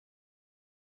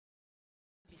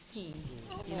see,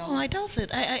 No, I doubt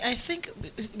it. I think,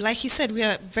 like he said, we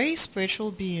are very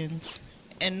spiritual beings.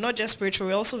 And not just spiritual,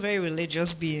 we're also very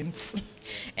religious beings.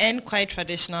 And quite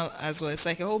traditional as well. It's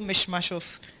like a whole mishmash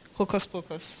of hocus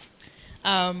pocus.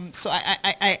 So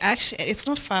I actually, it's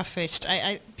not far-fetched.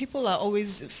 People are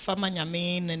always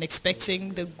famanyamin and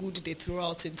expecting the good they throw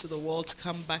out into the world to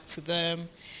come back to them.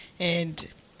 And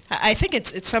I think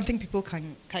it's something people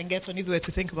can get on if we were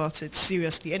to think about it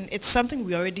seriously. And it's something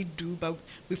we already do, but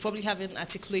we probably haven't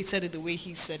articulated it the way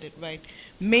he said it, right?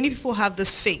 Many people have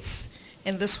this faith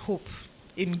and this hope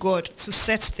in God to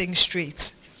set things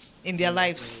straight in their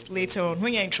lives later on.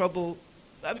 When you're in trouble,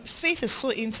 faith is so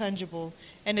intangible,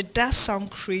 and it does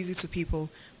sound crazy to people,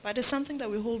 but it's something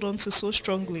that we hold on to so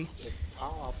strongly. It's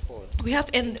powerful. We have,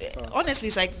 and honestly,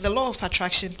 it's like the law of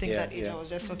attraction thing that Ada was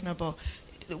just talking about.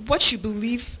 What you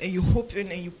believe and you hope in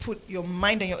and you put your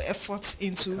mind and your efforts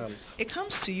into, it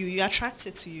comes to you. You attract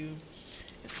it to you.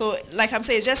 So, like I'm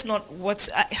saying, it's just not what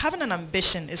having an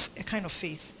ambition is a kind of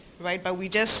faith, right? But we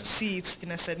just see it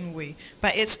in a certain way.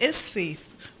 But it's faith.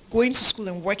 Going to school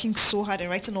and working so hard and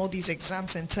writing all these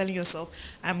exams and telling yourself,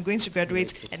 I'm going to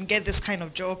graduate and get this kind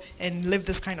of job and live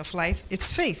this kind of life. It's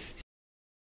faith.